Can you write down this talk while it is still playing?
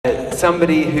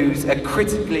somebody who's a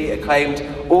critically acclaimed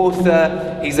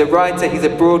author, he's a writer, he's a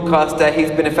broadcaster, he's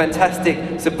been a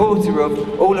fantastic supporter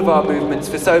of all of our movements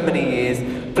for so many years.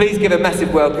 Please give a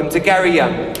massive welcome to Gary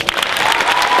Younge.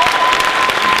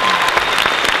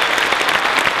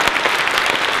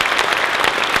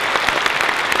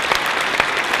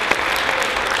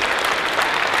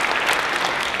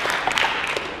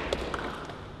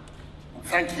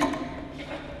 Thank you.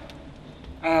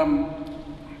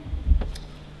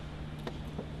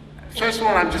 First of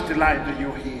all, I'm just delighted that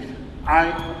you're here.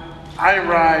 I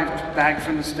arrived back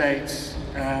from the States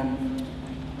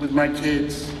with my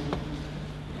kids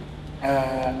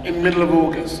in the middle of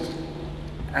August.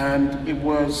 And it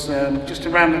was just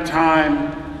around the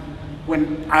time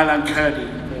when Aylan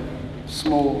Kurdi, the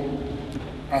small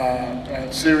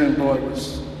Syrian boy,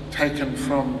 was taken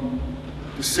from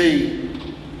the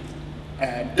sea,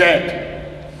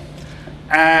 dead.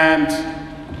 And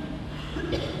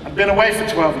I'd been away for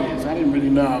 12 years. I didn't really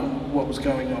know what was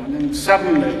going on. And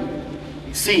suddenly,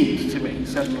 it seemed to me,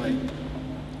 suddenly,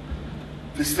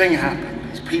 this thing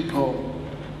happened. These people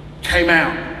came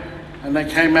out, and they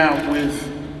came out with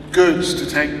goods to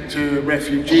take to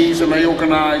refugees, and they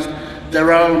organized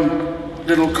their own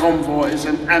little convoys.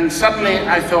 And suddenly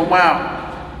I thought,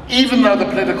 wow, even though the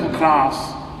political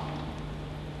class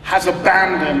has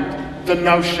abandoned the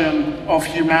notion of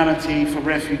humanity for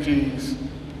refugees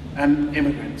and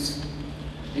immigrants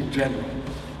in general,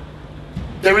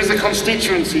 there is a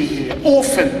constituency here,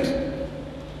 orphaned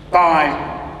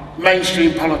by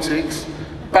mainstream politics,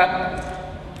 but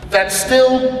that's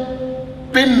still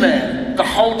been there the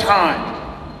whole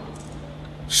time,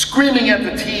 screaming at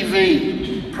the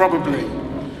TV, probably,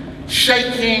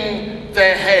 shaking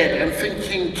their head and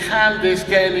thinking, can this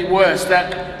get any worse?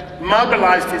 That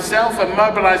mobilized itself and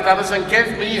mobilized others and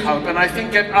gave me hope, and I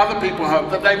think gave other people hope,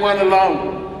 that they weren't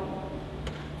alone.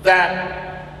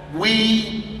 That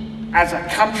we as a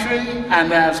country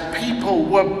and as people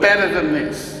were better than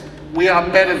this. We are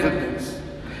better than this.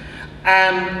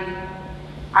 And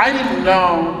I didn't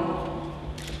know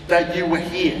that you were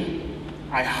here.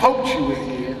 I hoped you were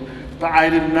here, but I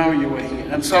didn't know you were here.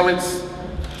 And so it's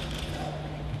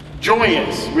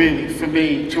joyous, really, for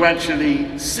me to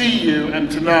actually see you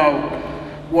and to know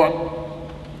what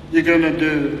you're going to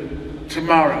do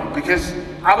tomorrow. Because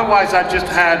otherwise I just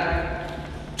had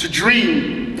to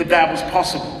dream that that was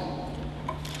possible.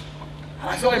 And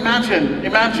I thought,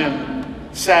 imagine,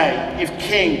 say, if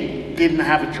King didn't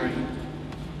have a dream.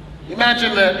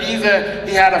 Imagine that either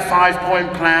he had a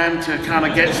 5-point plan to kind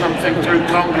of get something through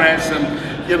Congress and,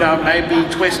 you know, maybe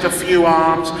twist a few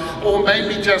arms, or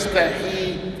maybe just that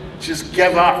he just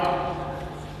gave up.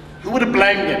 Who would have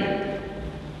blamed him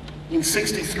in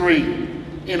 '63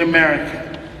 in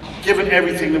America, given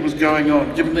everything that was going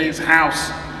on, given that his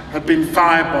house had been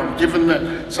firebombed, given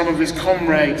that some of his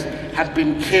comrades had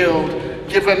been killed,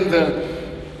 given the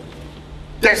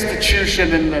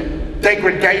destitution and the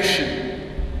degradation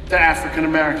that African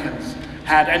Americans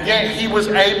had, and yet he was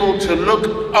able to look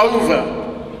over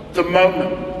the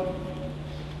moment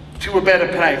to a better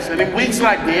place. And in weeks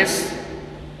like this,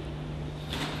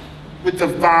 with the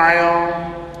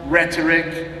vile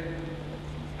rhetoric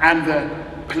and the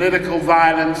political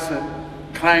violence that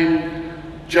claimed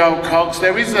Joe Cox,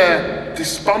 there is a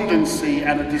despondency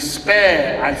and a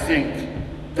despair, I think,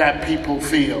 that people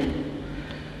feel.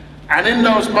 And in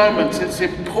those moments, it's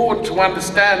important to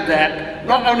understand that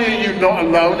not only are you not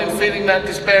alone in feeling that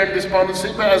despair and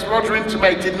despondency, but as Roger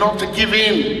intimated, not to give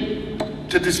in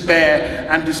to despair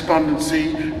and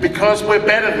despondency, because we're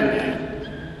better than that.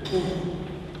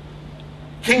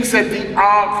 King said the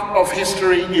arc of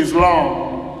history is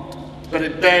long, but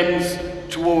it bends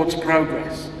towards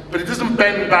progress. But it doesn't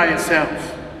bend by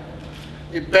itself.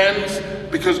 It bends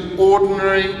because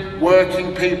ordinary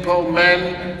working people,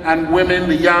 men and women,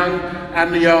 the young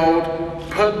and the old,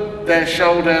 put their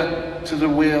shoulder to the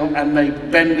wheel and they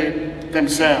bend it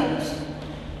themselves.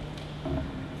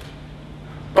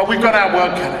 But we've got our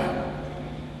work cut out.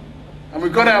 And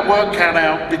we've got our work cut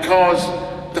out because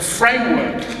the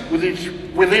framework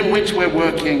within which we're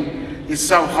working is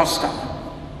so hostile.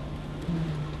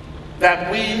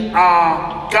 That we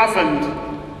are governed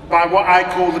by what I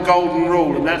call the golden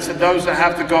rule, and that's that those that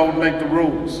have the gold make the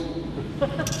rules.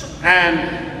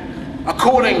 And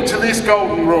according to this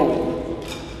golden rule,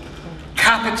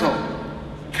 capital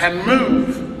can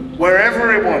move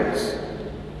wherever it wants.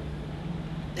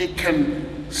 It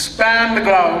can span the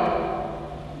globe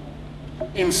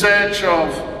in search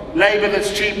of labor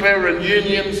that's cheaper and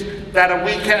unions that are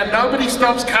weaker, and nobody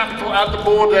stops capital at the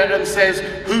border and says,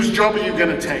 whose job are you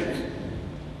going to take?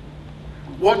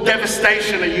 What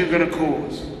devastation are you going to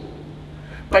cause?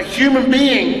 But human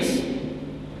beings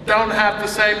don't have the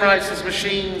same rights as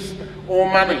machines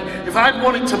or money. If I'd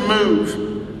wanted to move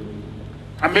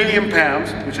 £1 million,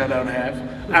 which I don't have,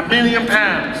 £1 million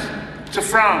to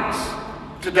France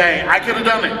today, I could have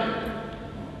done it.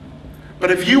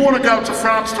 But if you want to go to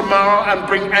France tomorrow and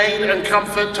bring aid and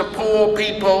comfort to poor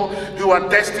people who are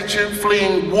destitute,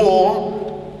 fleeing war,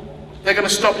 they're going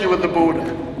to stop you at the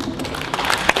border.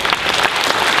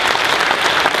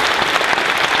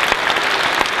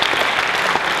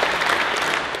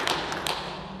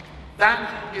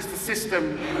 That is the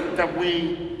system that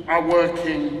we are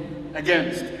working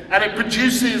against. And it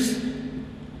produces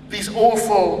these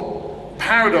awful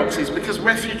paradoxes, because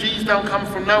refugees don't come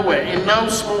from nowhere. In no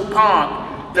small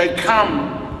part, they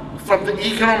come from the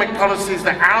economic policies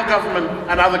that our government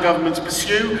and other governments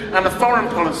pursue, and the foreign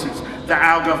policies that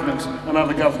our governments and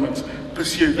other governments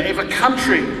pursue. That if a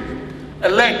country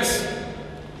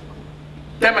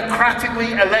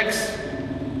democratically elects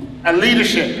a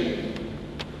leadership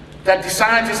that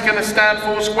decides it's going to stand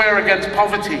foursquare against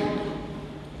poverty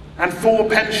and for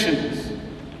pensions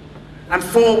and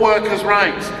for workers'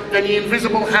 rights, then the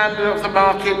invisible hand of the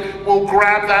market will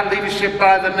grab that leadership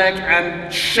by the neck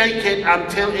and shake it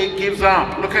until it gives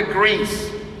up. Look at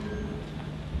Greece.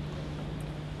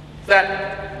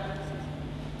 That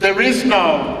there is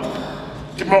no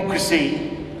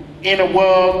democracy in a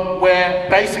world where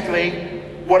basically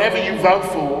whatever you vote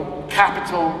for,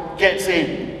 capital gets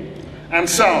in. And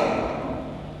so,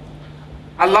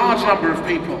 a large number of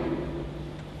people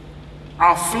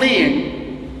are fleeing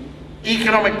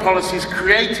economic policies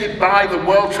created by the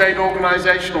World Trade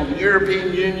Organization or the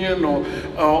European Union or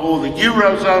the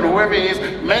Eurozone or wherever it is,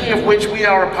 many of which we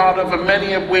are a part of, and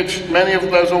many of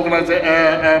those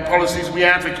policies we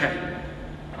advocate.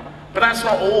 But that's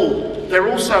not all. They're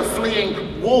also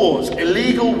fleeing wars,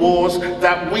 illegal wars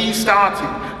that we started,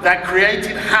 that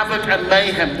created havoc and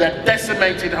mayhem, that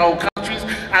decimated whole countries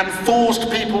and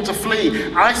forced people to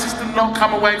flee. ISIS did not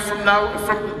come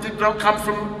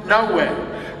from nowhere.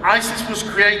 ISIS was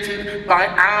created by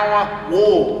our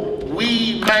war.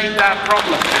 We made that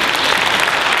problem.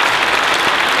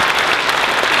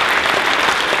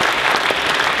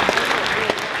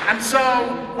 And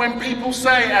so, when people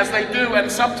say, as they do, and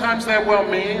sometimes they're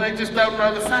well-meaning, they just don't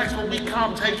know the facts, well, we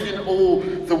can't take in all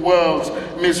the world's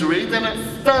misery, then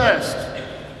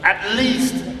at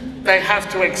least they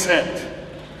have to accept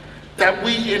that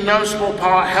we, in no small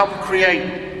part, helped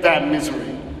create that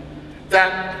misery.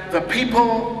 That the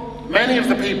people, many of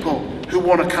the people who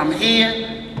want to come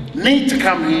here, need to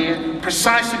come here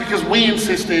precisely because we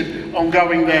insisted on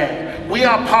going there. We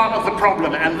are part of the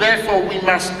problem, and therefore we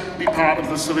must be part of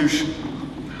the solution.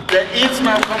 There is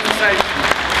no conversation.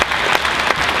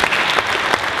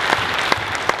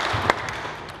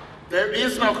 There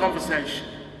is no conversation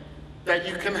that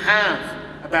you can have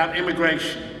about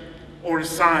immigration or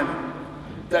asylum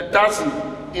that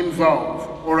doesn't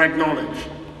involve or acknowledge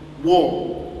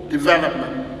war,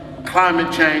 development,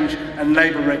 climate change, and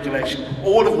labor regulation,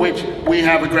 all of which we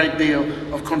have a great deal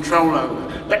of control over.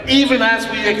 But even as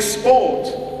we export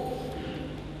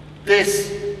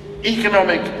this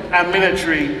economic and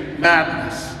military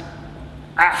madness,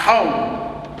 at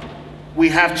home we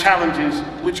have challenges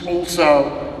which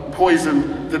also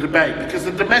poison the debate, because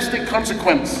the domestic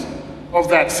consequence of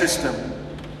that system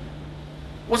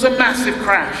was a massive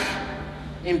crash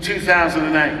in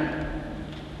 2008.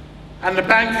 And the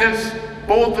bankers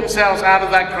bought themselves out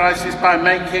of that crisis by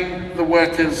making the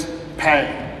workers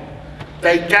pay.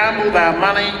 They gambled our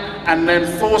money and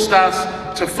then forced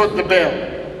us to foot the bill.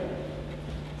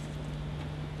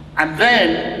 And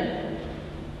then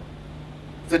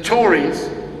the Tories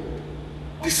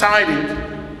decided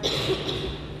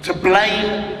to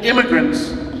blame immigrants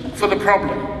for the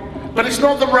problem. But it's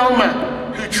not the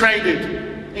Roma who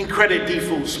traded in credit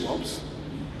default swaps.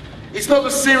 It's not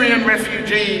the Syrian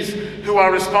refugees who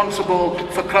are responsible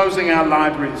for closing our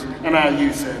libraries and our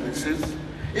youth services.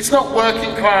 It's not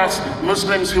working class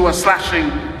Muslims who are slashing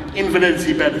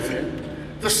invalidity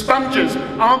benefit. The spongers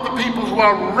aren't the people who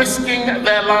are risking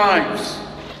their lives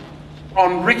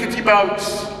on rickety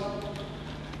boats,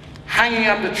 hanging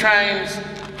under trains,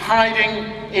 hiding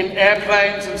in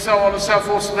airplanes and so on and so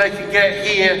forth so they can get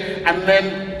here, and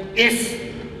then if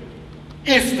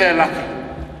they're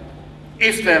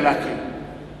lucky,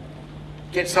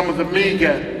 get some of the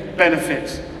meagre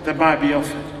benefits that might be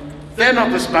offered. They're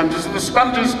not the spongers, and the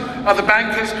spongers are the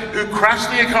bankers who crashed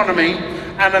the economy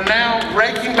and are now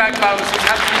raking back bonuses,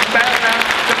 have to be bailed out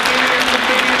to billions and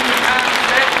billions of pounds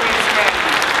every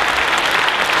Australian.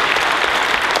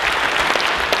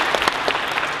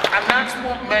 And that's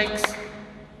what makes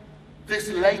this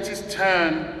latest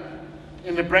turn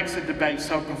in the Brexit debate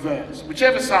so perverse,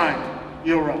 whichever side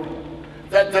you're on,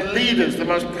 that the leaders, the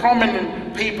most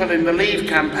prominent people in the Leave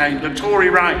campaign, the Tory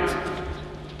right,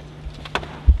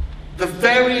 the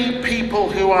very people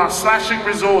who are slashing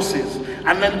resources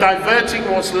and then diverting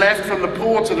what's left from the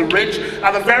poor to the rich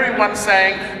are the very ones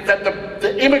saying that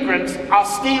the immigrants are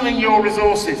stealing your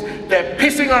resources. They're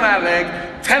pissing on our leg,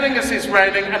 telling us it's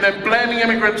raining, and then blaming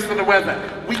immigrants for the weather.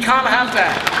 We can't have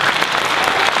that.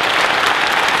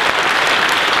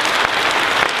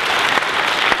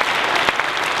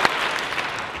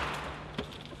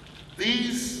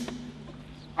 These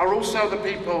are also the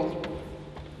people,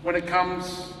 when it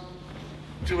comes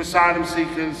to asylum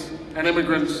seekers and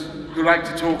immigrants, who like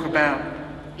to talk about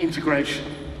integration,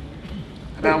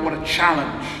 about what a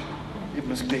challenge it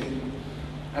must be,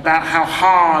 about how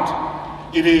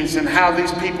hard it is and how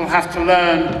these people have to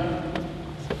learn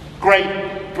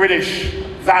great British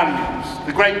values,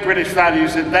 the great British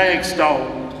values that they extol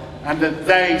and that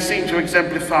they seem to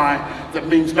exemplify, that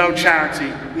means no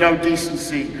charity, no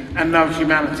decency, and no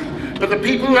humanity. But the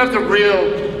people who have the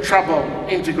real trouble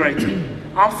integrating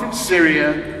aren't from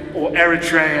Syria or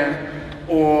Eritrea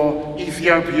or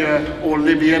Ethiopia or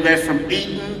Libya. They're from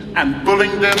Eton and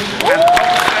Bullingdon and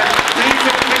Oxford. These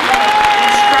are the people who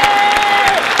struggle in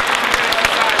society.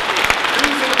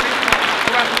 These are the people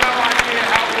who have no idea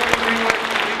how ordinary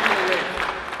working people live.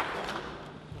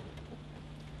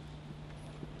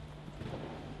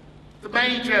 The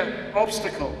major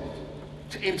obstacle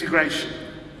to integration,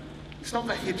 it's not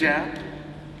the hijab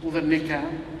or the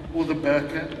niqab or the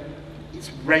burqa, it's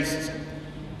racism,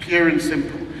 pure and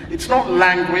simple. It's not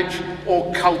language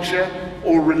or culture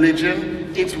or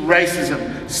religion, it's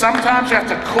racism. Sometimes you have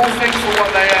to call things for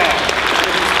what they are.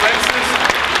 If it's racist,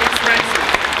 it's racist.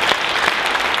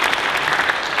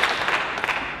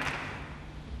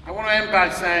 I want to end by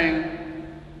saying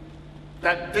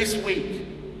that this week,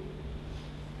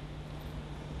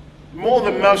 more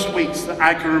than most weeks that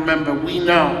I can remember, we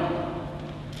know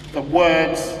that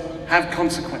words have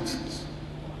consequences.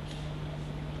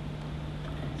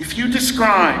 If you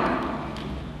describe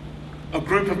a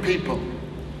group of people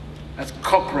as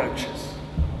cockroaches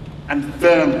and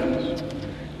vermin,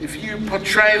 if you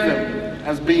portray them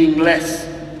as being less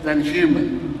than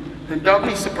human, then don't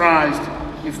be surprised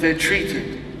if they're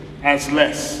treated as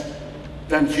less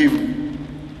than human.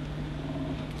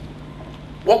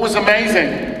 What was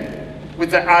amazing with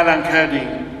the Aylan Kurdi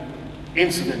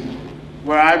incident,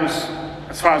 where I was,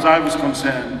 as far as I was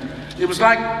concerned, it was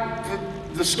like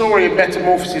the story of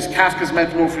Metamorphosis, Kafka's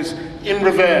Metamorphosis, in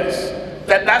reverse.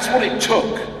 That's what it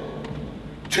took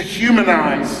to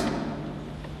humanize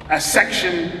a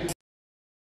section,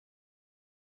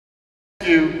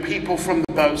 people from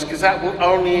the boats, because that will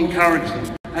only encourage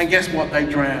them. And guess what? They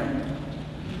drowned.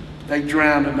 They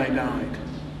drowned and they died.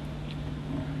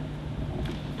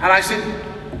 And I said,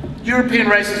 European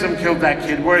racism killed that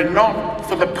kid. Were it not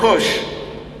for the push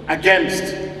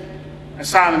against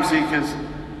asylum seekers,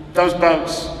 those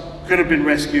boats could have been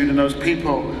rescued and those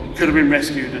people could have been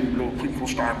rescued. And Lord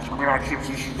Finkelstein,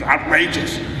 this is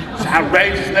outrageous. It's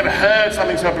outrageous. Never heard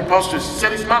something so preposterous. He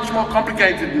said it's much more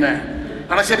complicated than that.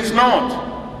 And I said it's not.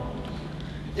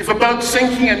 If a boat's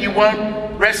sinking and you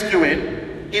won't rescue it,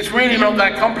 it's really not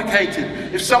that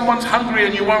complicated. If someone's hungry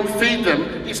and you won't feed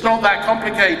them, it's not that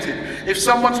complicated. If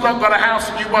someone's not got a house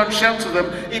and you won't shelter them,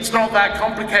 it's not that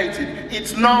complicated.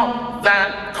 It's not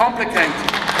that complicated.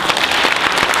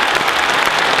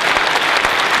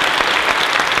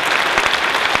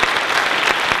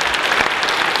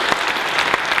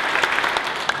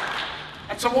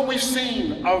 And so what we've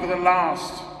seen over the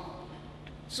last,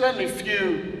 certainly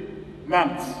few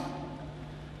months,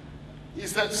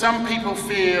 is that some people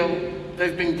feel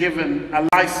they've been given a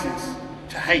license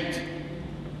to hate.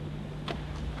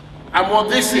 And what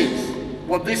this is,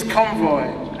 what this convoy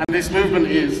and this movement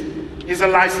is a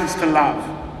license to love.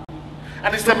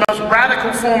 And it's the most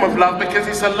radical form of love, because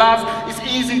it's a love, it's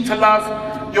easy to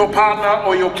love your partner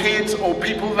or your kids or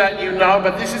people that you know,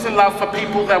 but this is a love for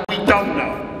people that we don't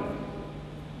know.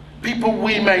 People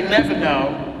we may never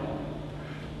know,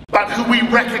 but who we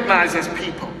recognize as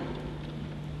people.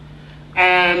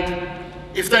 And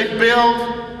if they build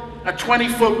a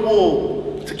 20-foot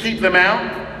wall to keep them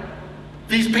out,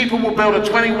 these people will build a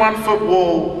 21-foot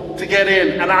wall to get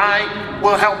in, and I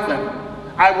will help them.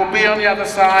 I will be on the other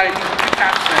side to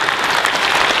catch them.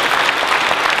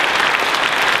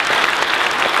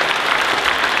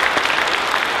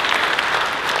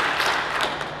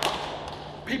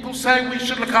 People say we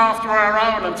should look after our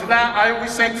own, and to that I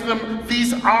always say to them,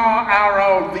 these are our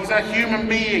own. These are human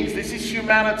beings. This is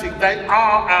humanity. They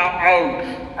are our own.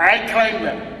 I claim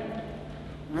them.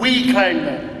 We claim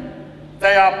them.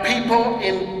 They are people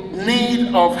in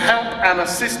need of help and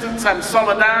assistance and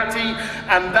solidarity,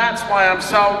 and that's why I'm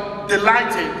so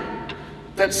delighted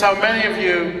that so many of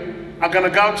you are going to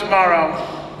go tomorrow,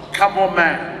 come what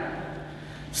may.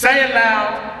 Say it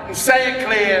loud and say it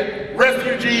clear,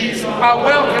 refugees are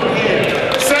welcome here.